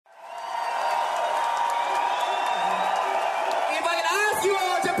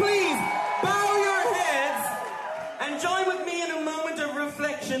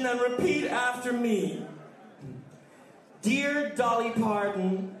Listen and repeat after me. Dear Dolly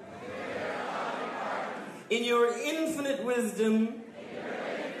Parton, in your infinite wisdom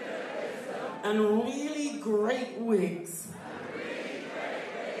and really great wigs,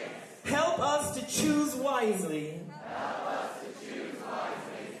 help us to choose wisely.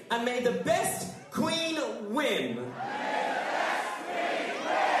 And may the best queen win. And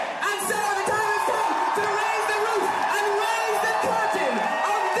so the time has come to raise the roof and raise the curtain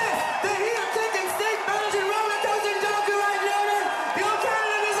on this, the heel-kicking, snake-managing, roller-coasting Joker right loader, the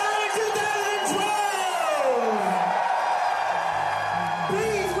O'Callaghan Designer 2012.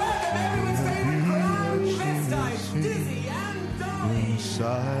 Please welcome everyone's favorite crown vestite, Dizzy and Dolly.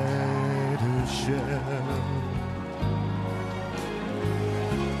 Inside her shell.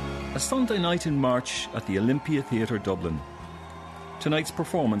 A Sunday night in March at the Olympia Theatre, Dublin. Tonight's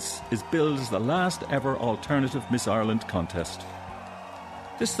performance is billed as the last ever alternative Miss Ireland contest.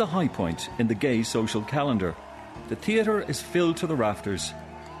 This is the high point in the gay social calendar. The theatre is filled to the rafters.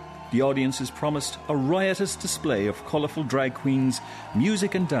 The audience is promised a riotous display of colourful drag queens,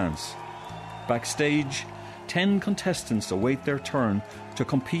 music and dance. Backstage, 10 contestants await their turn to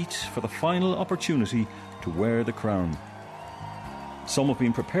compete for the final opportunity to wear the crown. Some have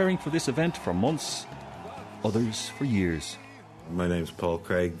been preparing for this event for months, others for years. My name's Paul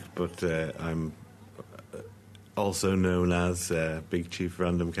Craig, but I'm also known as Big Chief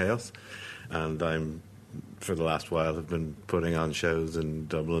Random Chaos, and I'm, for the last while, have been putting on shows in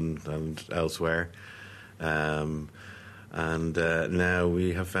Dublin and elsewhere. And now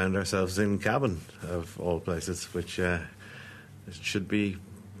we have found ourselves in Cavan, of all places, which should be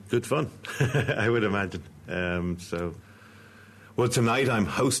good fun, I would imagine. Well, tonight I'm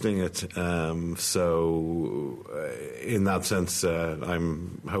hosting it, so in that sense,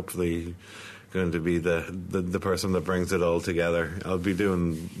 I'm hopefully going to be the person that brings it all together. I'll be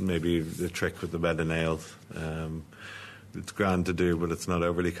doing maybe the trick with the bed of nails. It's grand to do, but it's not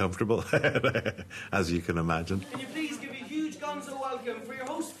overly comfortable, as you can imagine. Can you please give a huge gonzo welcome for your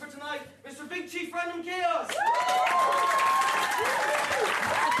host for tonight, Mr. Big Chief Random Chaos?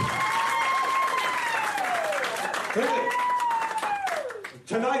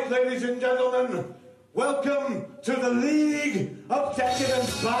 Tonight, ladies and gentlemen, welcome to the League of Decadent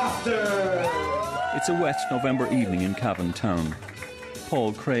Bastards. It's a wet November evening in Cavan town.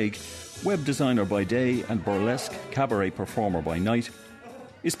 Paul Craig, web designer by day and burlesque cabaret performer by night,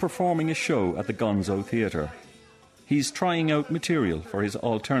 is performing a show at the Gonzo Theatre. He's trying out material for his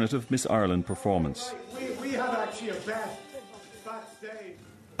alternative Miss Ireland performance. We have actually a bet backstage.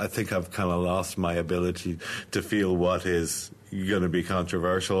 I think I've kind of lost my ability to feel what is going to be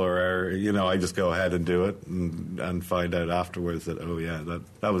controversial, or I just go ahead and do it and find out afterwards that, oh yeah,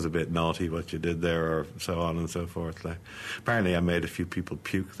 that was a bit naughty what you did there, or so on and so forth. Like, apparently I made a few people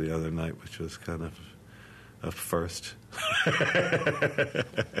puke the other night, which was kind of a first.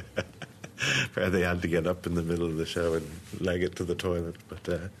 They had to get up in the middle of the show and leg it to the toilet, but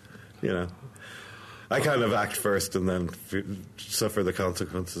I kind of act first and then suffer the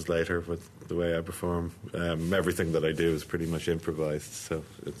consequences later with the way I perform. Everything that I do is pretty much improvised, so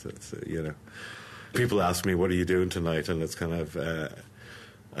it's People ask me, what are you doing tonight? And it's kind of,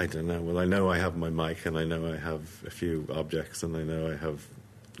 I don't know. Well, I know I have my mic, and I know I have a few objects, and I know I have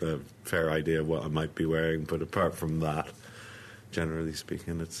a fair idea of what I might be wearing, but apart from that, generally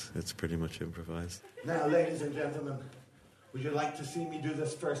speaking, it's pretty much improvised. Now, ladies and gentlemen, would you like to see me do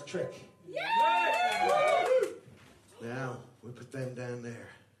this first trick? Now, we put them down there.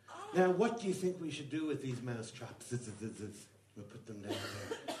 Now, what do you think we should do with these mouse traps? We'll put them down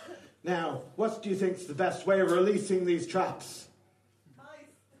there. Now, what do you think is the best way of releasing these traps?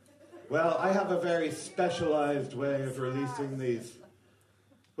 Well, I have a very specialized way of releasing these.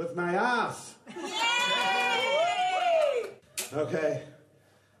 With my ass. Okay.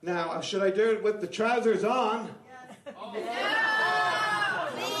 Now, should I do it with the trousers on?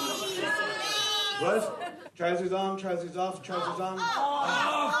 What? Trousers on, trousers off, trousers on?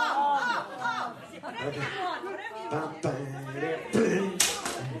 Okay.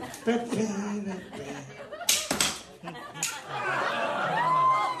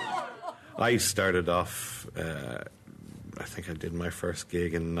 I started off, I think I did my first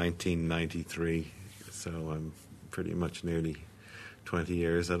gig in 1993, so I'm pretty much nearly 20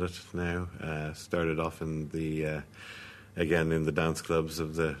 years at it now. Started off in the, again, in the dance clubs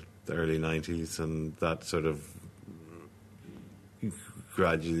of the early 90s, and that sort of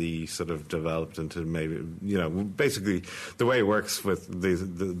gradually sort of developed into maybe, basically the way it works with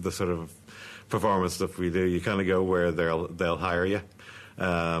the sort of performance stuff we do, you kind of go where they'll hire you,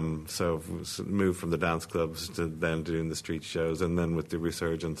 So moved from the dance clubs to then doing the street shows, and then with the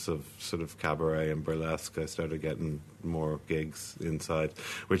resurgence of sort of cabaret and burlesque, I started getting more gigs inside,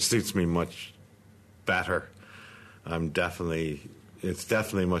 which suits me much better. It's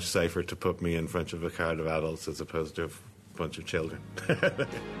definitely much safer to put me in front of a crowd of adults as opposed to a bunch of children.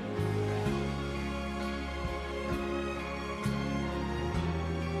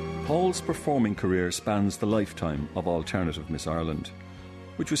 Paul's performing career spans the lifetime of Alternative Miss Ireland,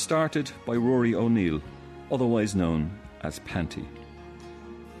 which was started by Rory O'Neill, otherwise known as Panty.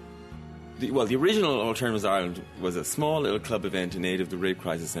 The original Alternative Miss Ireland was a small little club event in aid of the Rape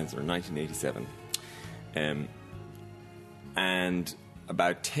Crisis Centre in 1987. And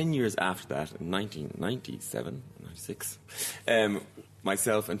about 10 years after that, in 1997, 96,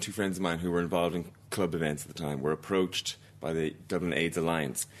 myself and two friends of mine who were involved in club events at the time were approached by the Dublin AIDS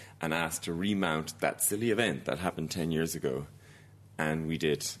Alliance and asked to remount that silly event that happened 10 years ago. And we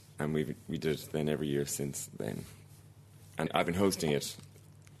did. And we did it then every year since then. And I've been hosting it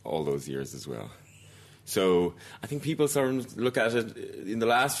all those years as well. So I think people sort of look at it in the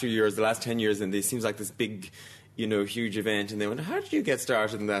last few years, the last 10 years, and it seems like this big, huge event, and they wonder, how did you get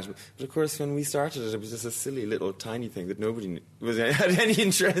started in that? But of course, when we started it, it was just a silly little tiny thing that nobody had any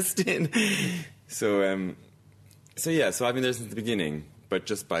interest in. So I've been there since the beginning, but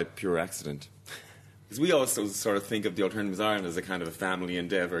just by pure accident. Because we also sort of think of the Alternative Miss Ireland as a kind of a family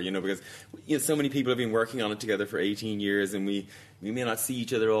endeavour, because so many people have been working on it together for 18 years, and we may not see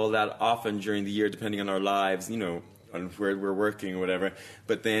each other all that often during the year, depending on our lives, on where we're working or whatever.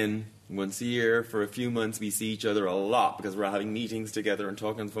 But then once a year, for a few months, we see each other a lot because we're having meetings together and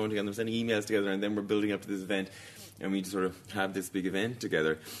talking on the phone together and sending emails together, and then we're building up to this event, and we sort of have this big event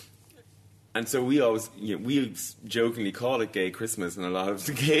together. And so we always, we jokingly call it Gay Christmas, and a lot of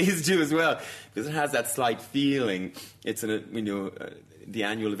the gays do as well, because it has that slight feeling. It's the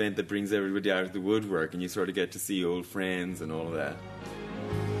annual event that brings everybody out of the woodwork, and you sort of get to see old friends and all of that.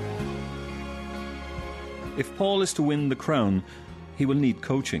 If Paul is to win the crown, he will need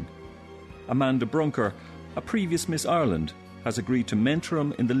coaching. Amanda Brunker, a previous Miss Ireland, has agreed to mentor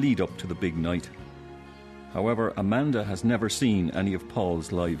him in the lead-up to the big night. However, Amanda has never seen any of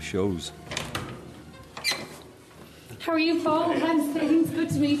Paul's live shows. How are you, Paul? How's things? Good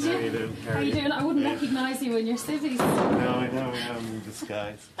to meet you. How are you doing? How are you doing? I wouldn't recognise you in your civvies. No, I know, I'm in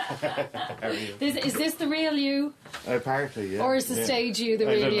disguise. How are you? Is this the real you? Apparently, yeah. Or is the stage you the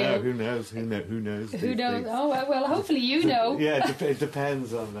real you? Who knows? Who knows? Who knows? Oh, well, hopefully you know. Yeah, it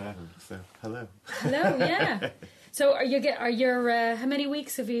depends on that. So, hello. Hello, yeah. So how many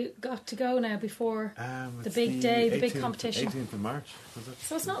weeks have you got to go now before the big day, the big competition? 18th of March, was it?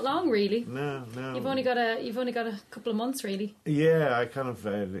 So it's not long, really. No. You've only got a couple of months, really. Yeah, I kind of.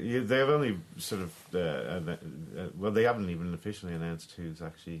 They've only sort of. They haven't even officially announced who's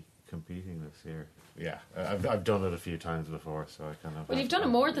actually competing this year. Yeah, I've done it a few times before, so I kind of. Well, you've done it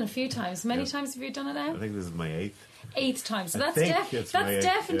more than a few times. Many times have you done it now? I think this is my 8th. 8th time, so that's that's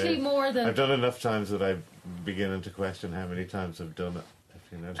definitely more than. I've done enough times that I'm beginning to question how many times I've done it.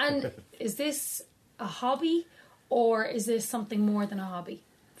 If you know. And is this a hobby, or is this something more than a hobby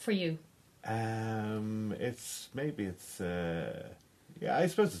for you? It's. Yeah, I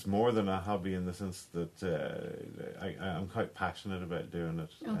suppose it's more than a hobby in the sense that I'm quite passionate about doing it.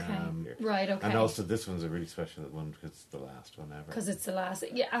 Okay. Right, okay. And also this one's a really special one because it's the last one ever. Because it's the last,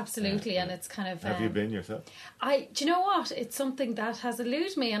 yeah, absolutely, and it's kind of... Have you been yourself? Do you know what? It's something that has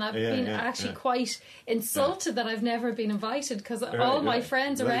eluded me, and I've been actually quite insulted that I've never been invited, because all my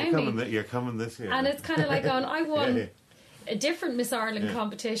friends around me... You're coming this year. And it's kind of like going, I won... a different Miss Ireland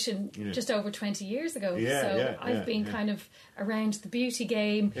competition just over 20 years ago. I've been kind of around the beauty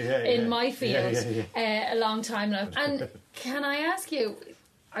game in my field a long time now. And can I ask you,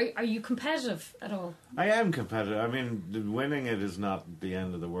 are you competitive at all? I am competitive. I mean, winning it is not the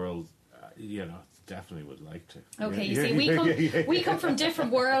end of the world. Definitely would like to. Okay, you see, we come from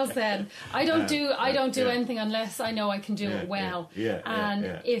different worlds. Then I don't do anything unless I know I can do it well.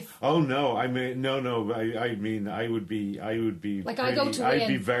 If I mean, I would be like I go to win. I'd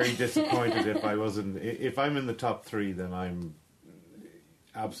be very disappointed if I wasn't. If I'm in the top 3, then I'm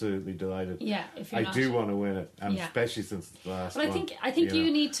absolutely delighted. Yeah, if you're I do want to win it, and especially since it's the last one. But I think you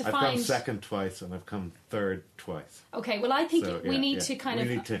need to I've find... come second twice and I've come third twice. Okay, well, I think we need to kind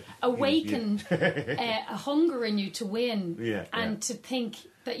of awaken a hunger in you to win and to think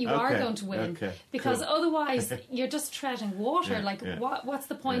that you are going to win. Okay, because otherwise you're just treading water. What's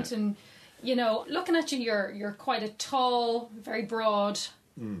the point in, looking at you, you're quite a tall, very broad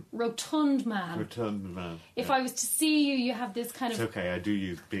rotund man. Rotund man. If I was to see you, you have this kind of... It's okay, I do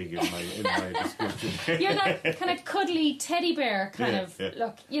use big in my description. You're that kind of cuddly teddy bear kind of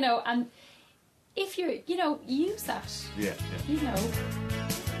look, and if you're, use that. Yeah.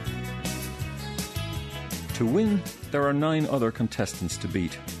 To win, there are 9 other contestants to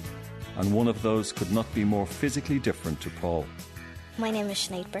beat, and one of those could not be more physically different to Paul. My name is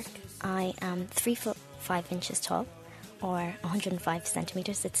Sinead Burke. I am 3 foot 5 inches tall, or 105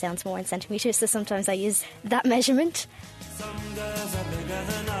 centimetres. It sounds more in centimetres, so sometimes I use that measurement. Some girls are bigger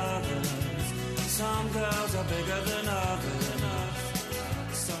than others. Some girls are bigger than others.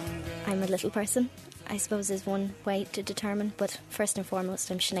 I'm a little person, I suppose, is one way to determine, but first and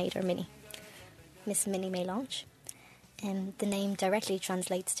foremost, I'm Sinead, or Minnie. Miss Minnie Mélange. The name directly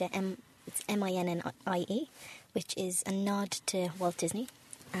translates to it's M-I-N-N-I-E, which is a nod to Walt Disney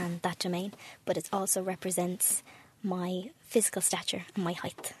and that domain, but it also represents my physical stature and my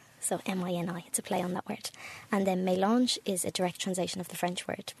height. So M-I-N-I, it's a play on that word. And then mélange is a direct translation of the French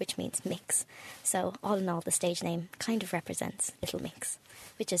word, which means mix. So all in all, the stage name kind of represents Little Minx,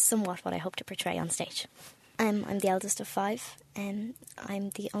 which is somewhat what I hope to portray on stage. I'm the eldest of 5, and I'm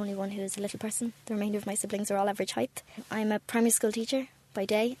the only one who is a little person. The remainder of my siblings are all average height. I'm a primary school teacher by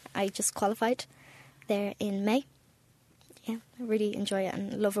day. I just qualified there in May. Yeah, I really enjoy it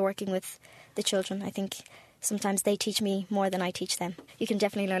and love working with the children. I think sometimes they teach me more than I teach them. You can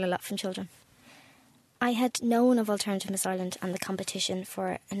definitely learn a lot from children. I had known of Alternative Miss Ireland and the competition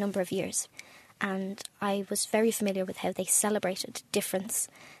for a number of years, and I was very familiar with how they celebrated difference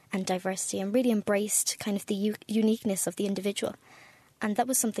and diversity and really embraced kind of the uniqueness of the individual. And that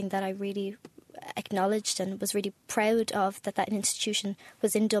was something that I really acknowledged and was really proud of, that institution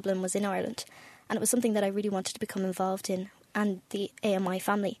was in Dublin, was in Ireland. And it was something that I really wanted to become involved in, and the AMI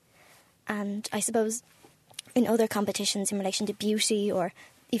family. And I suppose in other competitions in relation to beauty or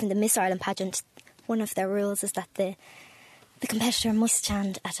even the Miss Ireland pageant, one of their rules is that the competitor must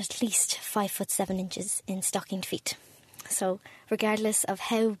stand at least 5 foot 7 inches in stockinged feet. So regardless of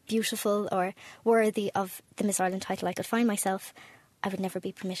how beautiful or worthy of the Miss Ireland title I could find myself, I would never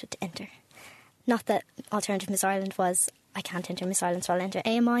be permitted to enter. Not that Alternative Miss Ireland was, I can't enter Miss Ireland, so I'll enter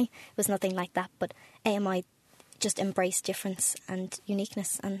AMI. It was nothing like that, but AMI just embraced difference and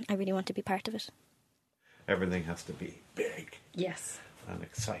uniqueness, and I really want to be part of it. Everything has to be big. Yes. And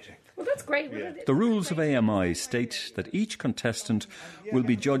exciting. Well, that's great. Yeah. The rules of AMI state that each contestant will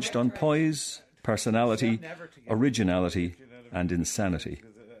be judged on poise, personality, originality and insanity.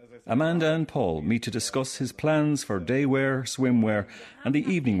 Amanda and Paul meet to discuss his plans for day wear, swimwear and the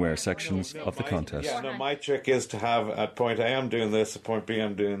evening wear sections of the contest. Yeah, no, my trick is to have at point A I'm doing this, at point B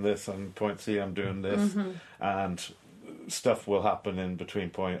I'm doing this, and point C I'm doing this, and stuff will happen in between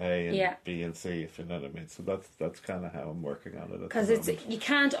point A and B and C, if you know what I mean. So that's kind of how I'm working on it. Because you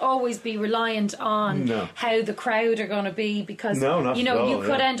can't always be reliant on how the crowd are going to be, because you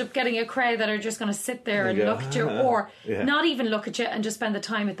could end up getting a crowd that are just going to sit there and look at you, or not even look at you and just spend the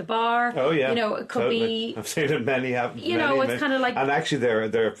time at the bar. Oh yeah, it could be. I've seen it many have. It's kind of like, and actually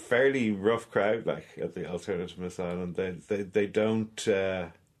they're a fairly rough crowd. Like at the Alternative Miss Ireland, they don't.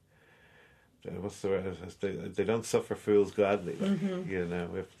 What's the word? They don't suffer fools gladly.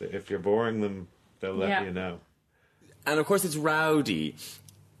 Like, if you're boring them, they'll let you know. And of course, it's rowdy.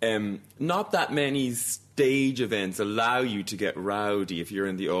 Not that many stage events allow you to get rowdy if you're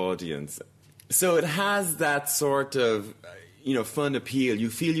in the audience. So it has that sort of, fun appeal.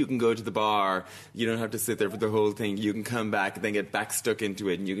 You feel you can go to the bar. You don't have to sit there for the whole thing. You can come back and then get back stuck into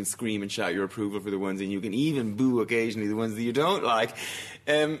it, and you can scream and shout your approval for the ones, and you can even boo occasionally the ones that you don't like.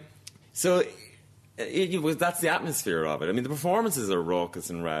 So that's the atmosphere of it. I mean, the performances are raucous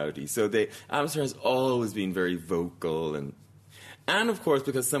and rowdy. So the atmosphere has always been very vocal, and of course,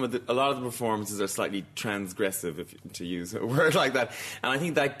 because a lot of the performances are slightly transgressive, to use a word like that. And I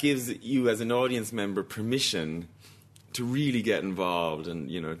think that gives you, as an audience member, permission to really get involved and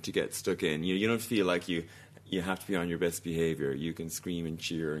to get stuck in. You don't feel like you have to be on your best behaviour. You can scream and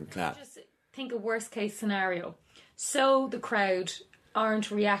cheer and clap. Just think a worst case scenario. So the crowd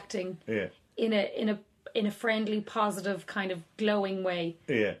aren't reacting in a friendly, positive, kind of glowing way.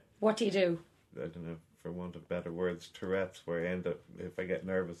 Yeah. What do you do? I don't know, for want of better words, Tourette's, where I end up, if I get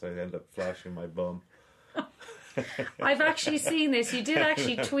nervous, I end up flashing my bum. I've actually seen this. You did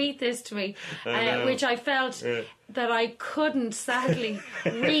actually tweet this to me, which I felt that I couldn't sadly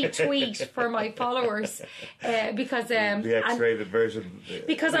retweet for my followers because the X-rated version.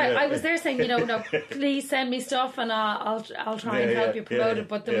 Because I was there saying, no, please send me stuff and I'll try and help you promote it.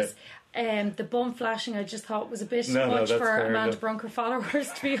 But there was. The bum flashing I just thought was a bit much for Amanda Brunker followers,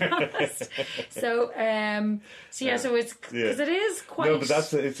 to be honest. So it's because it is quite. No,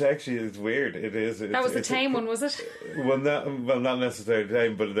 but it's weird. It is. That was the tame one, was it? Well, not necessarily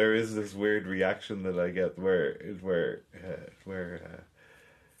tame, but there is this weird reaction that I get where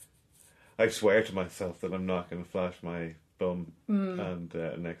I swear to myself that I'm not going to flash my bum, and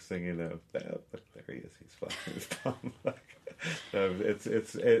next thing you know, there he is. He's flashing his bum.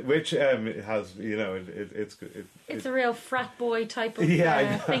 Which has it's a real frat boy type of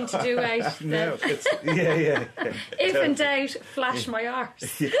thing to do out. No, if in doubt, flash my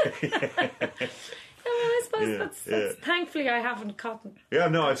arse. I suppose that's thankfully I haven't caught. Yeah,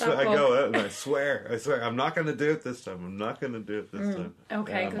 no, I go out and I swear, I'm not going to do it this time. time.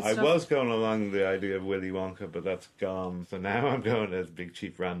 Okay, good I stuff. was going along the idea of Willy Wonka, but that's gone. So now I'm going as Big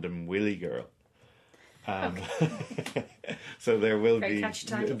Chief Random Willy Girl. So there will be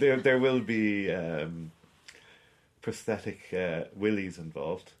prosthetic willies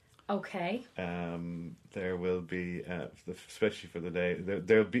involved. Okay. There will be, especially for the day.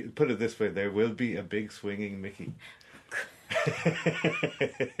 There'll be. Put it this way: there will be a big swinging Mickey.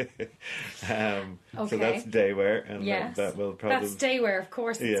 So that's daywear, and that will probably that's daywear. Of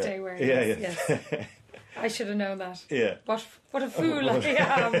course, it's daywear. Yes. I should have known that. Yeah. What a fool I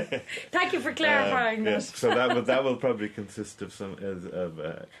am. Thank you for clarifying that. So that will probably consist of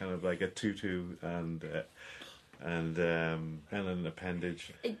kind of like a tutu and an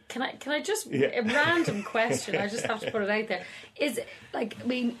appendage. Can I just a random question? I just have to put it out there.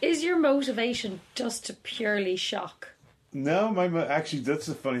 Is your motivation just to purely shock? No, actually that's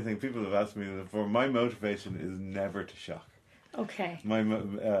the funny thing. People have asked me before. My motivation is never to shock. Okay. I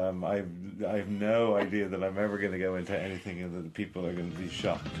have no idea that I'm ever going to go into anything and that people are going to be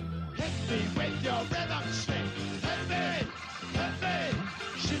shocked. Hit me with your rhythm stick. Hit me.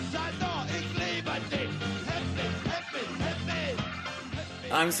 Since I know it's Labor Day. Hit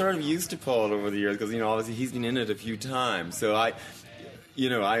me. I'm sort of used to Paul over the years because obviously he's been in it a few times. So I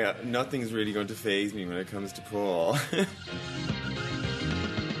nothing's really going to faze me when it comes to Paul.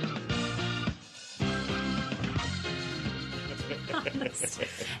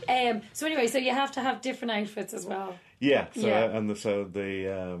 So anyway, so you have to have different outfits as well. Yeah. So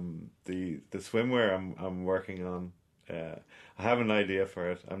the swimwear I'm working on. I have an idea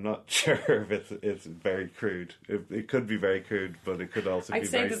for it. I'm not sure if it's very crude. It could be very crude, but it could also be very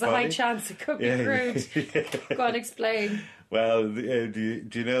funny. I'd say there's a high chance it could be crude. Go on, explain. Well, do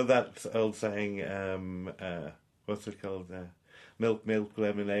you know that old saying? What's it called? Milk,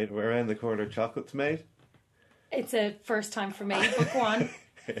 lemonade. Around the corner, chocolate's made. It's a first time for me, but go on.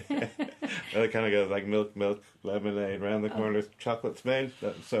 Well, it kind of goes like milk, lemonade. Around the corner, chocolate's made.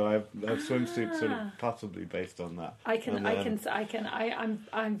 So I've swimsuit sort of possibly based on that. I've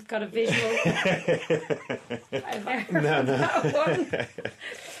got a visual.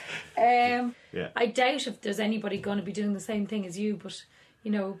 I doubt if there's anybody going to be doing the same thing as you, but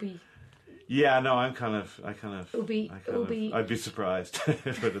it'll be. Yeah, no, I'd be surprised, put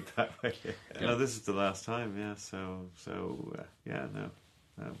it that way. No, this is the last time, yeah, so no.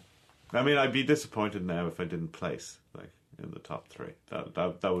 I mean, I'd be disappointed now if I didn't place, in the top 3.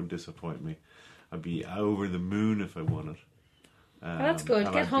 That would disappoint me. I'd be over the moon if I won it. Well, that's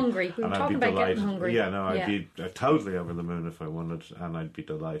good. Get hungry. We were talking about getting hungry. Yeah, no, I'd be totally over the moon if I won it, and I'd be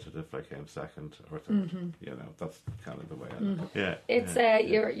delighted if I came second or third. Mm-hmm. That's kind of the way I look. Yeah, it's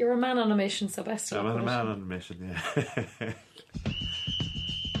you're a man on a mission, so best. I'm a man on a mission. Yeah.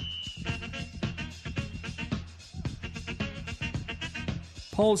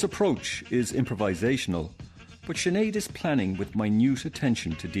 Paul's approach is improvisational, but Sinead is planning with minute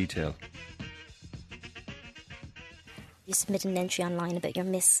attention to detail. You submitted an entry online about your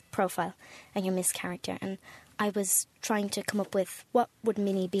Miss profile and your Miss character, and I was trying to come up with what would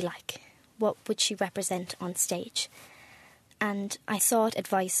Minnie be like? What would she represent on stage? And I sought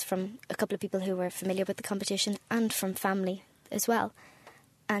advice from a couple of people who were familiar with the competition and from family as well.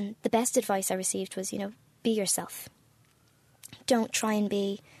 And the best advice I received was, be yourself. Don't try and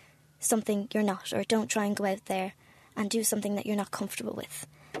be something you're not, or don't try and go out there and do something that you're not comfortable with.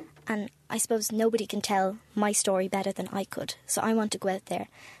 And I suppose nobody can tell my story better than I could. So I want to go out there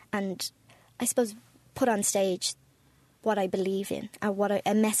and, I suppose, put on stage what I believe in, or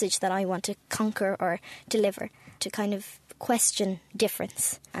a message that I want to conquer or deliver, to kind of question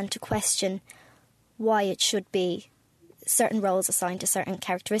difference and to question why it should be certain roles assigned to certain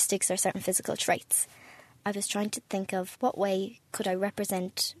characteristics or certain physical traits. I was trying to think of what way could I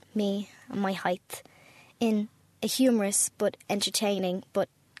represent me and my height in a humorous but entertaining but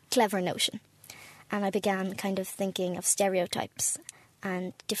clever notion. And I began kind of thinking of stereotypes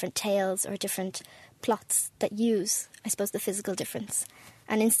and different tales or different plots that use, I suppose, the physical difference.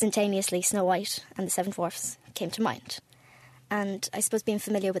 And instantaneously, Snow White and the Seven Dwarfs came to mind. And I suppose being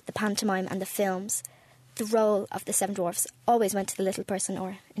familiar with the pantomime and the films, the role of the Seven Dwarfs always went to the little person,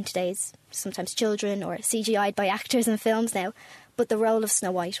 or in today's, sometimes children, or CGI'd by actors in films now. But the role of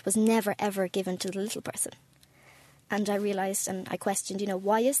Snow White was never, ever given to the little person. And I realised, and I questioned,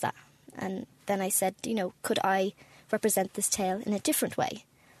 why is that? And then I said, could I represent this tale in a different way?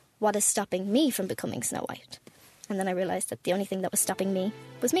 What is stopping me from becoming Snow White? And then I realised that the only thing that was stopping me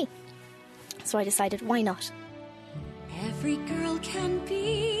was me. So I decided, why not? Every girl can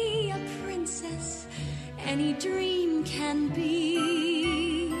be a princess. Any dream can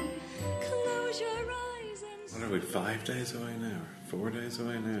be. Close your eyes and... What are we, 5 days away now? 4 days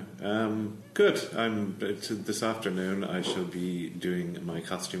away now? Good. This afternoon I shall be doing my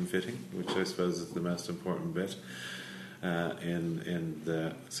costume fitting, which I suppose is the most important bit in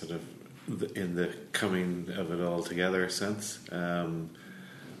the sort of in the coming of it all together sense.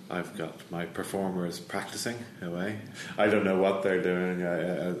 I've got my performers practicing away. I don't know what they're doing.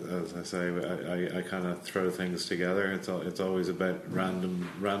 As I say, I kind of throw things together. It's always about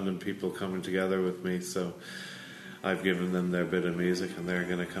random people coming together with me. So I've given them their bit of music, and they're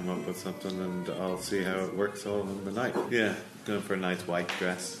going to come up with something, and I'll see how it works all in the night. Yeah, going for a nice white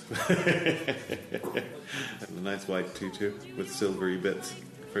dress, a nice white tutu with silvery bits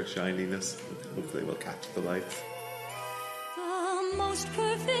for shininess. Hopefully, we'll catch the lights. The most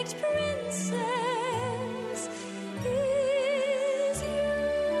perfect princess is you.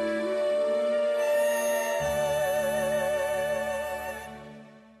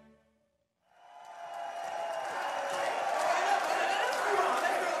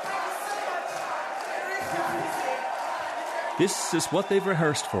 This is what they've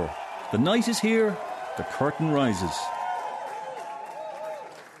rehearsed for. The night is here, the curtain rises.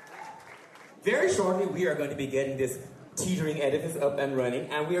 Very shortly, we are going to be getting this teetering edifice up and running,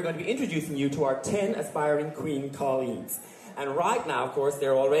 and we are going to be introducing you to our 10 aspiring queen colleagues. And right now, of course,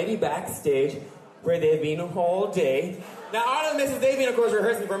 they're already backstage where they've been all day. Now, Arnold and Mrs. They've been, of course,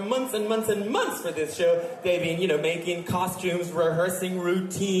 rehearsing for months and months and months for this show. They've been, making costumes, rehearsing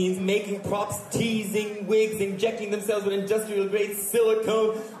routines, making props, teasing wigs, injecting themselves with industrial-grade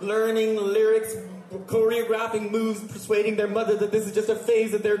silicone, learning lyrics, choreographing moves, persuading their mother that this is just a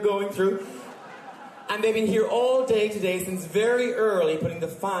phase that they're going through. And they've been here all day today, since very early, putting the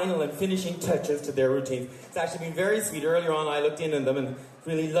final and finishing touches to their routines. It's actually been very sweet. Earlier on, I looked in on them, and it's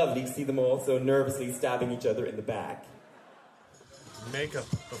really lovely to see them all so nervously stabbing each other in the back. Makeup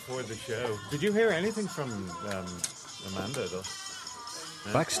before the show. Did you hear anything from Amanda, though?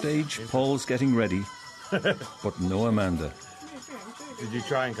 No? Backstage, Paul's getting ready, but no Amanda. Did you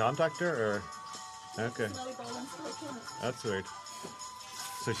try and contact her, or...? Okay. That's weird.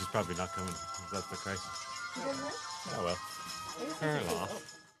 So she's probably not coming. Is that the crisis? Oh, well. Fair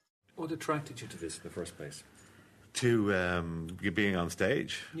enough. What attracted you to this in the first place? To being on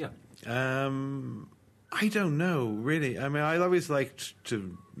stage? Yeah. I don't know, really. I mean, I always liked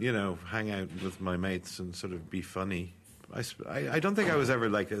to, hang out with my mates and sort of be funny. I don't think I was ever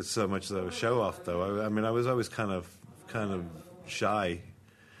like so much of a show off, though. I mean, I was always kind of shy.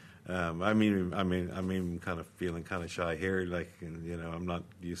 I mean, kind of feeling kind of shy here. Like, I'm not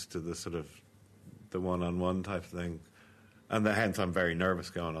used to the sort of the one-on-one type thing, and hence I'm very nervous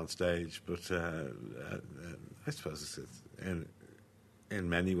going on stage. But I suppose it's in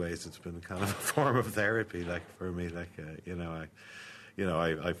many ways it's been kind of a form of therapy. Like for me, like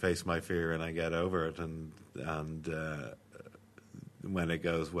I face my fear and I get over it, and when it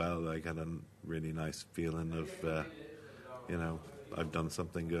goes well, I get a really nice feeling of I've done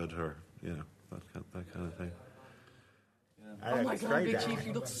something good, or that kind of thing. Oh my God, Big Chief,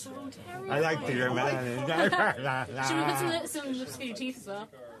 you look so terrible. I like the German. Should we put some lips for your teeth as well?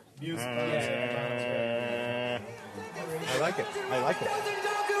 I like it.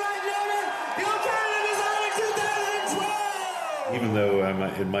 Even though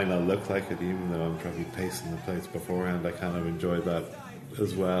it might not look like it, even though I'm probably pacing the place beforehand, I kind of enjoy that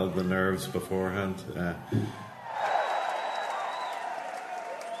as well, the nerves beforehand.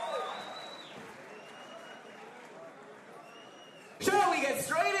 Shall we get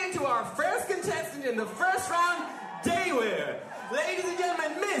straight into our first contestant in the first round, Daywear. Ladies and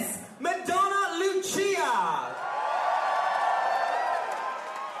gentlemen, Miss Madonna Lucia.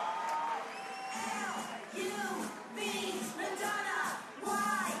 L-U-V, Madonna,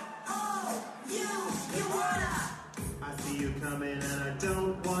 Y-O-U, you see you coming and I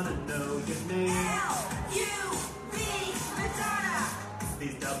don't want to know your name. L-U-V, Madonna.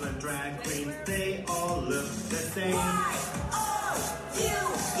 These Dublin drag queens, they all look the same. Y-O-U,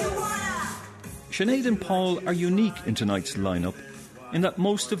 you wanna. Sinead and Paul are unique in tonight's lineup in that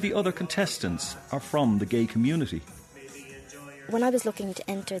most of the other contestants are from the gay community. When I was looking to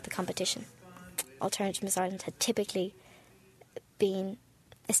enter the competition, Alternative Miss Ireland had typically been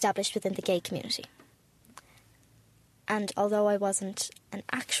established within the gay community. And although I wasn't an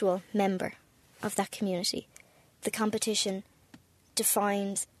actual member of that community, the competition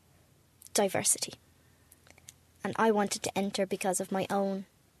defined diversity. And I wanted to enter because of my own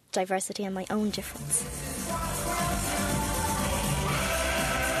diversity and my own difference.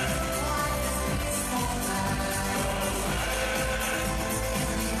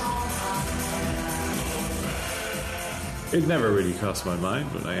 It never really crossed my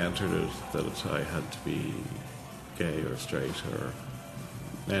mind when I entered it that I had to be gay or straight or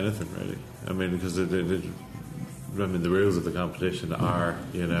anything really. I mean, because the rules of the competition are,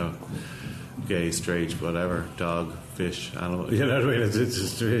 you know, gay, straight, whatever, dog, fish, animal. You know what I mean?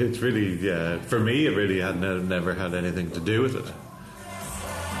 It's really, yeah. For me, it really had never had anything to do with it.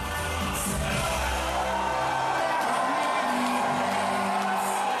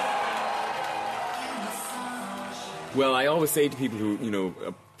 Well, I always say to people who, you know,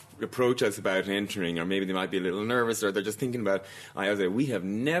 approach us about entering, or maybe they might be a little nervous, or they're just thinking about, I always say, we have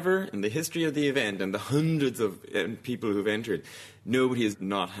never, in the history of the event and the hundreds of people who've entered, nobody has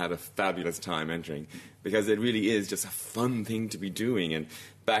not had a fabulous time entering, because it really is just a fun thing to be doing. And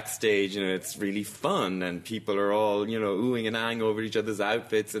backstage, you know, it's really fun, and people are all, you know, oohing and ahhing over each other's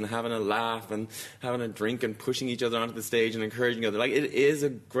outfits and having a laugh and having a drink and pushing each other onto the stage and encouraging each other. Like, it is a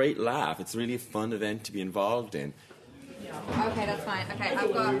great laugh. It's really a fun event to be involved in. Okay, that's fine. Okay,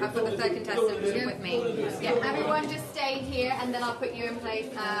 I've got the third contestant with me. Yeah, everyone just stay here, and then I'll put you in place.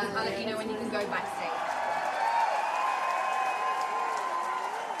 I'll let you know when you can go backstage.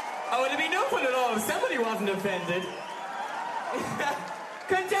 Oh, it'd be no fun at all if somebody wasn't offended.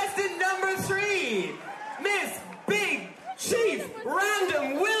 Contestant number 3, Miss Big Chief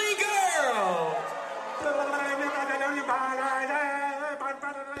Random Willy Girl.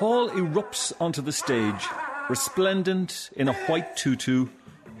 Paul erupts onto the stage, resplendent in a white tutu,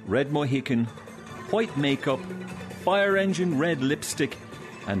 red Mohican, white makeup, fire engine red lipstick,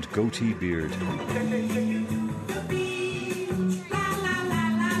 and goatee beard.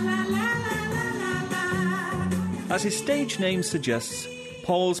 As his stage name suggests,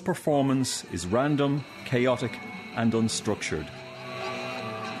 Paul's performance is random, chaotic, and unstructured.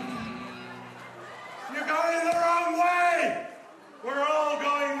 You're going the wrong way! We're all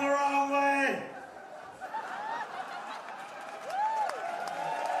going the wrong way!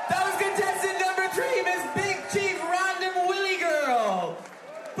 That was contestant number 3, Miss Big Chief Random Willy Girl.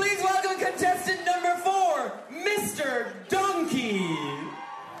 Please welcome contestant number 4, Mr. Donkey.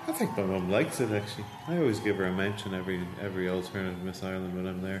 I think my mum likes it, actually. I always give her a mention every Alternative Miss Ireland when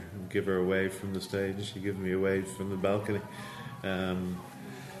I'm there. I give her a wave from the stage, and she gives me a wave from the balcony.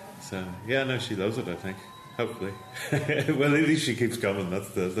 So, yeah, no, she loves it, I think. Hopefully. Well, at least she keeps coming.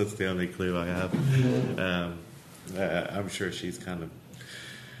 That's the only clue I have. I'm sure she's kind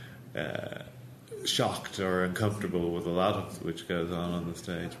of shocked or uncomfortable with a lot of which goes on the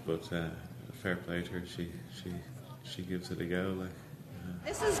stage, but fair play to her. She gives it a go, like.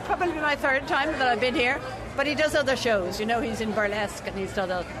 This is probably my third time that I've been here, but he does other shows. You know, he's in burlesque and he's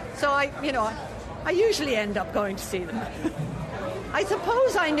done other. So I usually end up going to see them. I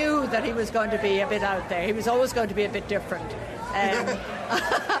suppose I knew that he was going to be a bit out there. He was always going to be a bit different. I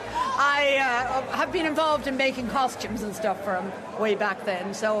have been involved in making costumes and stuff for him way back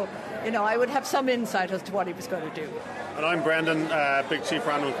then, so I would have some insight as to what he was going to do. And I'm Brendan, Big Chief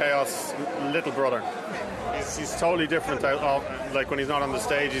Random Chaos' little brother. He's totally different. Like when he's not on the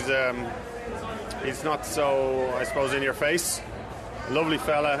stage, he's not so, I suppose, in your face. Lovely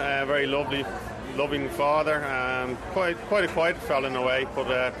fella, very loving father, quite a quiet fella in a way,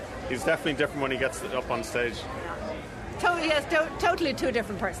 but he's definitely different when he gets up on stage. He has totally two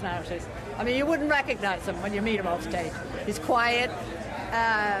different personalities. I mean, you wouldn't recognise him when you meet him off stage. He's quiet.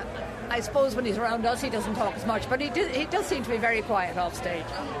 I suppose when he's around us, he doesn't talk as much, but he does seem to be very quiet off stage.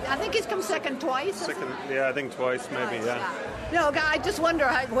 I think he's come second twice. Yeah, I think twice, maybe, yeah. No, I just wonder,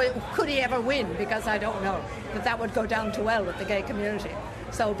 could he ever win? Because I don't know that would go down too well with the gay community.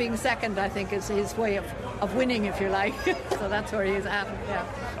 So being second, I think, is his way of winning, if you like. So that's where he is at, yeah.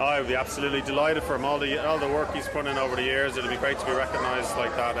 I would be absolutely delighted for him. All the work he's put in over the years, it'd be great to be recognised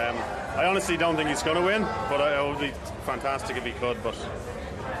like that. I honestly don't think he's going to win, but it would be fantastic if he could. But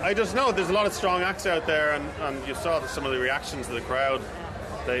I just know there's a lot of strong acts out there, and you saw some of the reactions of the crowd.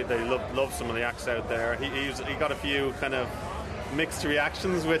 They love some of the acts out there. He got a few kind of mixed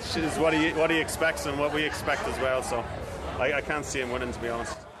reactions, which is what he expects and what we expect as well. So I can't see him winning, to be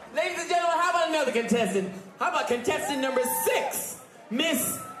honest. Ladies and gentlemen, how about another contestant? How about contestant number 6,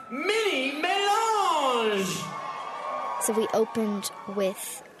 Miss Minnie Mélange? So we opened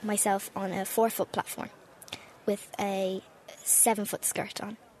with myself on a 4-foot platform with a 7-foot skirt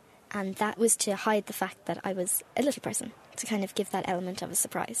on. And that was to hide the fact that I was a little person, to kind of give that element of a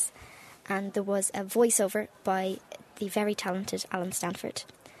surprise. And there was a voiceover by the very talented Alan Stanford.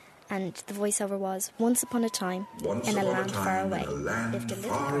 And the voiceover was, once upon a time, in a land far away,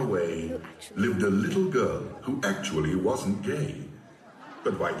 lived a little girl who actually wasn't gay.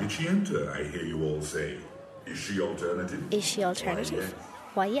 But why did she enter, I hear you all say? Is she alternative? Is she alternative?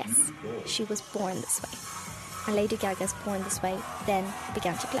 Why, yes. She was born this way. And Lady Gaga's Born This Way then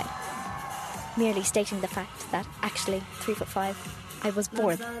began to play. Merely stating the fact that actually, 3'5", I was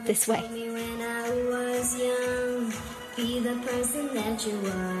born this way. Be the person that you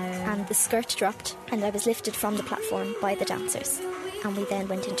are. And the skirt dropped, and I was lifted from the platform by the dancers. And we then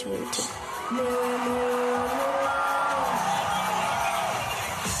went into routine.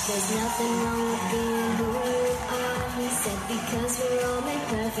 There's nothing wrong with being who you are, he said, because we're all made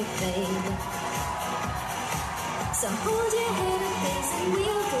perfect, babe. So hold your head up, please, and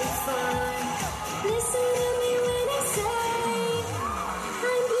we'll go far. Listen to me when I say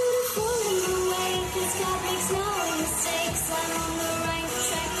I'm beautiful in the way this God makes no mistakes. I'm on the right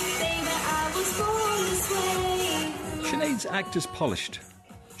track, baby, I was born this way. Sinead's act is polished.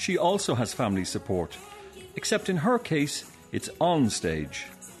 She also has family support, except in her case, it's on stage.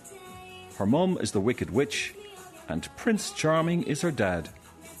 Her mum is the Wicked Witch, and Prince Charming is her dad.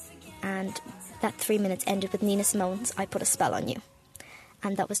 And that 3 minutes ended with Nina Simone's I Put a Spell on You.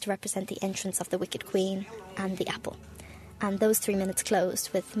 And that was to represent the entrance of the Wicked Queen and the apple. And those 3 minutes closed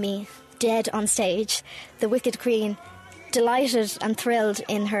with me dead on stage, the Wicked Queen delighted and thrilled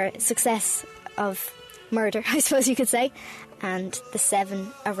in her success of murder, I suppose you could say, and the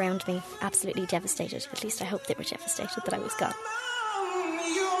 7 around me absolutely devastated. At least I hope they were devastated that I was gone.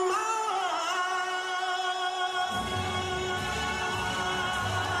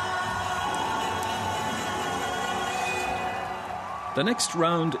 The next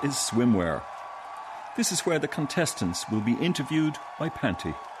round is swimwear. This is where the contestants will be interviewed by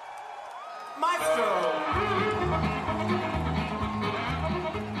Panty. Maestro!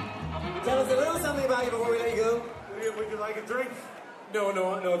 Tell us a little something about you before we let you go. Would you like a drink? No,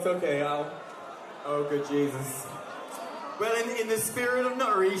 it's okay. Oh, good Jesus. Well, in the spirit of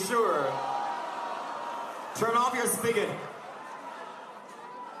nuttery, sure. Turn off your spigot.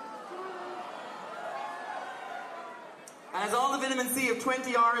 And has all the vitamin C of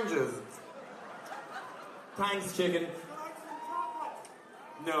 20 oranges. Thanks, chicken.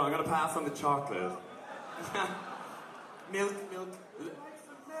 No, I'm gonna pass on the chocolate. Milk.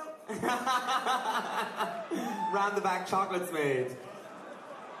 Round the back chocolate's made.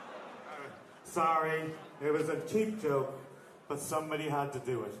 Sorry, it was a cheap joke, but somebody had to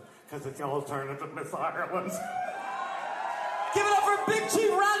do it, because it's the alternative Miss Ireland. Give it up for Big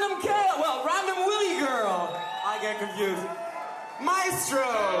Chief Random Kale. Well, Random Willie Girl. I get confused. Maestro.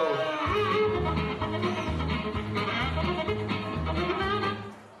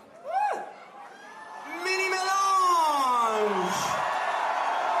 Minnie Mélange.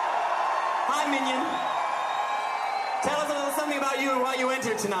 Hi, Minion. Tell us a little something about you and why you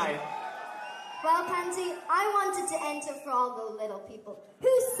entered tonight. Well, Pansy, I wanted to enter for all the little people.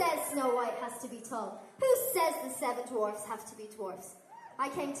 Who says Snow White has to be tall? Who says the 7 dwarfs have to be dwarfs? I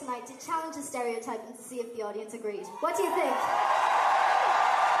came tonight to challenge a stereotype and to see if the audience agreed. What do you think?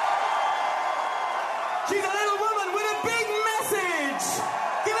 She's a little woman with a big message!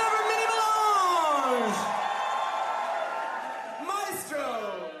 Give it up for Minnie Mélange! Maestro!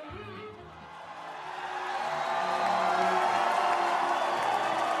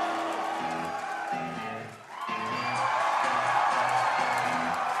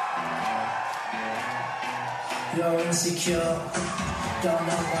 You're insecure, don't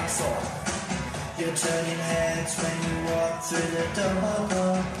know what for. You're turning heads when you walk through the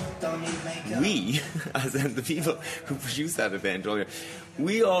door. Don't need makeup. We, as in the people who produced that event earlier,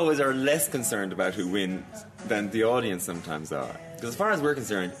 we always are less concerned about who wins than the audience sometimes are. Because as far as we're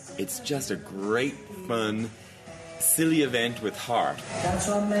concerned, it's just a great, fun, silly event with heart. That's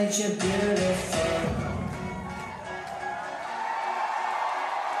what makes you beautiful.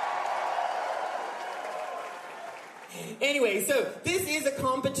 Anyway, so this is a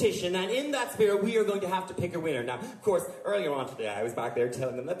competition, and in that spirit, we are going to have to pick a winner. Now, of course, earlier on today, I was back there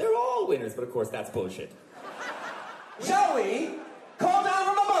telling them that they're all winners, but of course, that's bullshit. Shall we call down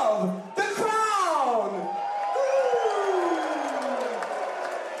from above the crown?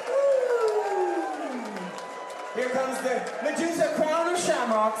 Here comes the Medusa crown of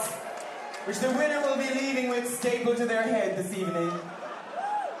shamrocks, which the winner will be leaving with stapled to their head this evening.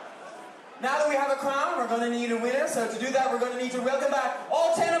 Now that we have a crown, we're going to need a winner, so to do that, we're going to need to welcome back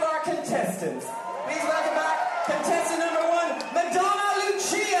all 10 of our contestants. Please welcome back contestant number 1, Madonna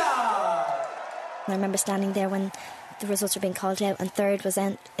Lucia! I remember standing there when the results were being called out and third was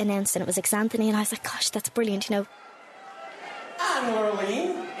announced and it was Xanthony, and I was like, gosh, that's brilliant, you know. And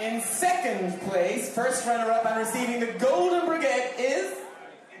Lurleen, in second place, first runner-up and receiving the Golden Brigade is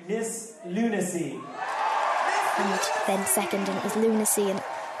Miss Lunacy. And then second, and it was Lunacy, and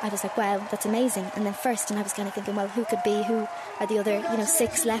I was like, wow, that's amazing. And then first, and I was kind of thinking, well, who could be, who are the other,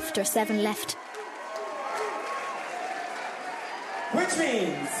 6 left or 7 left? Which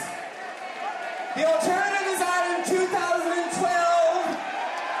means the Alternative Miss Ireland 2012,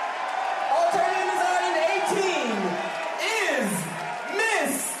 Alternative Miss Ireland 18 is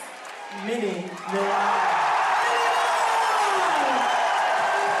Miss Minnie Milan.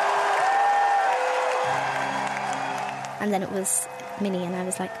 And then it was Minnie, and I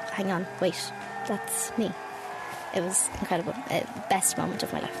was like, hang on, wait, that's me. It was incredible. Best moment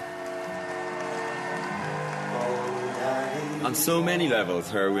of my life. On so many levels,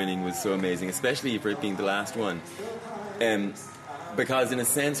 her winning was so amazing, especially for it being the last one. Because in a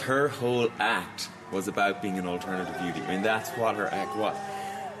sense, her whole act was about being an alternative beauty. I mean, that's what her act was.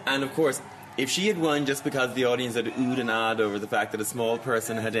 And of course, if she had won just because the audience had oohed and ahed over the fact that a small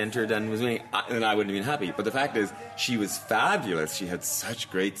person had entered and was winning, then I wouldn't have been happy. But the fact is, she was fabulous. She had such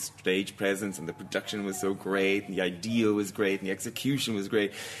great stage presence, and the production was so great, and the idea was great, and the execution was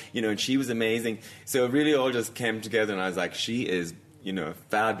great, and she was amazing. So it really all just came together, and I was like, she is, a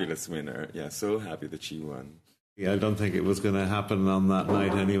fabulous winner. Yeah, so happy that she won. Yeah, I don't think it was going to happen on that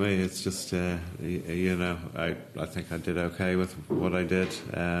night anyway. It's just, I think I did okay with what I did.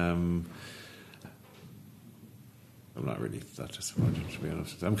 I'm not really that disappointed, to be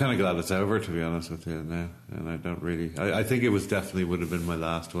honest. I'm kind of glad it's over, to be honest with you now. And I don't really... I think it was definitely would have been my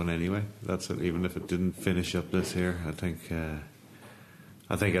last one anyway. That's it, even if it didn't finish up this year. I think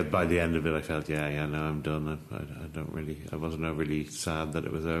by the end of it I felt, no, I'm done. I wasn't overly sad that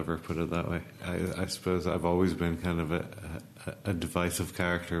it was over, put it that way. I suppose I've always been kind of a divisive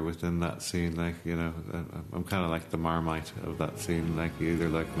character within that scene. I'm kind of like the Marmite of that scene. Like, you either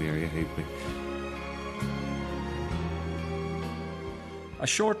like me or you hate me. A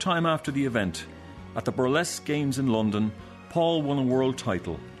short time after the event, at the Burlesque Games in London, Paul won a world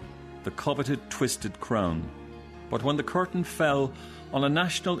title, the coveted Twisted Crown. But when the curtain fell on a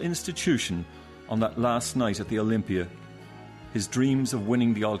national institution on that last night at the Olympia, his dreams of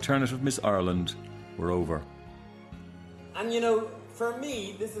winning the Alternative Miss Ireland were over. And for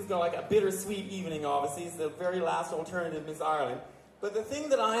me, this is like a bittersweet evening, obviously. It's the very last Alternative Miss Ireland. But the thing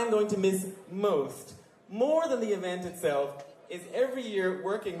that I am going to miss most, more than the event itself, is every year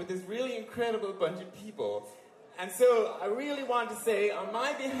working with this really incredible bunch of people. And so I really want to say, on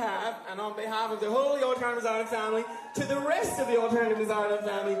my behalf and on behalf of the whole Alternative Miss Ireland family, to the rest of the Alternative Miss Ireland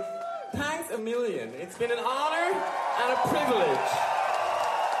family, thanks a million. It's been an honour and a privilege.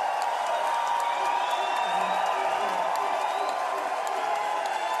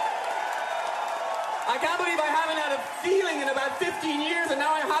 I can't believe I haven't had a feeling in about 15 years, and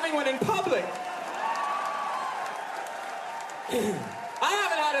now I'm having one in public. I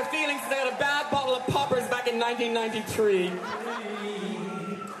haven't had a feeling since I got a bad bottle of poppers back in 1993.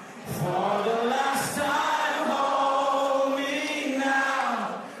 For the last time, hold me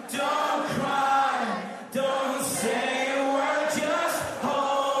now. Don't cry, don't say a word, just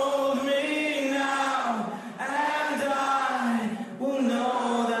hold me now. And I will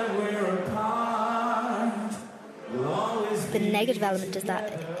know that we're apart. We'll always The negative element is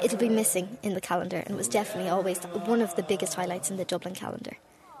that it'll be missing in the calendar, and it was definitely always one of the biggest highlights in the Dublin calendar.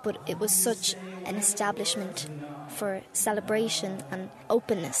 But it was such an establishment for celebration and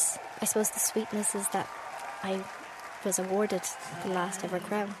openness. I suppose the sweetness is that I was awarded the last ever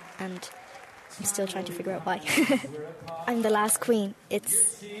crown, and I'm still trying to figure out why. I'm the last queen.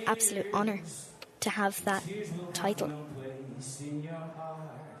 It's absolute honour to have that title.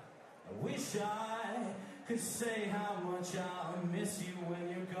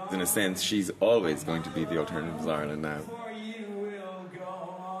 In a sense, she's always going to be the Alternative Miss Ireland now.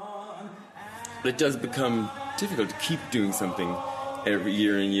 But it does become difficult to keep doing something every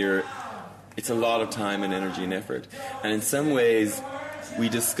year and year it's a lot of time and energy and effort. And in some ways, we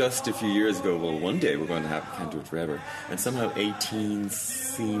discussed a few years ago, well, one day we're going to have Can't Do It Forever. And somehow 18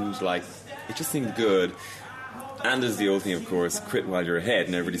 seemed like, it just seemed good. And there's the old thing, of course, quit while you're ahead,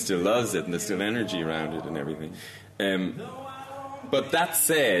 and everybody still loves it, and there's still energy around it and everything. But that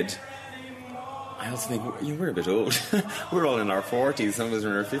said, I also think, we're a bit old. We're all in our 40s, some of us are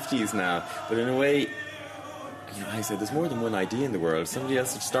in our 50s now. But in a way, I said, there's more than one idea in the world. Somebody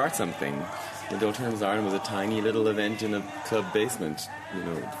else should start something. The Alternatives Ireland was a tiny little event in a club basement,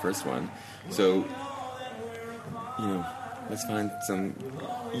 the first one. So, let's find some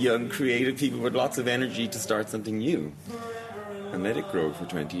young, creative people with lots of energy to start something new and let it grow for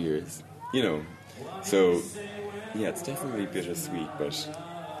 20 years. So, yeah, it's definitely bittersweet, but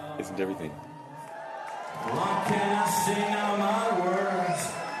isn't everything? What can I say now, my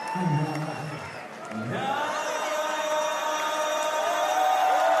words?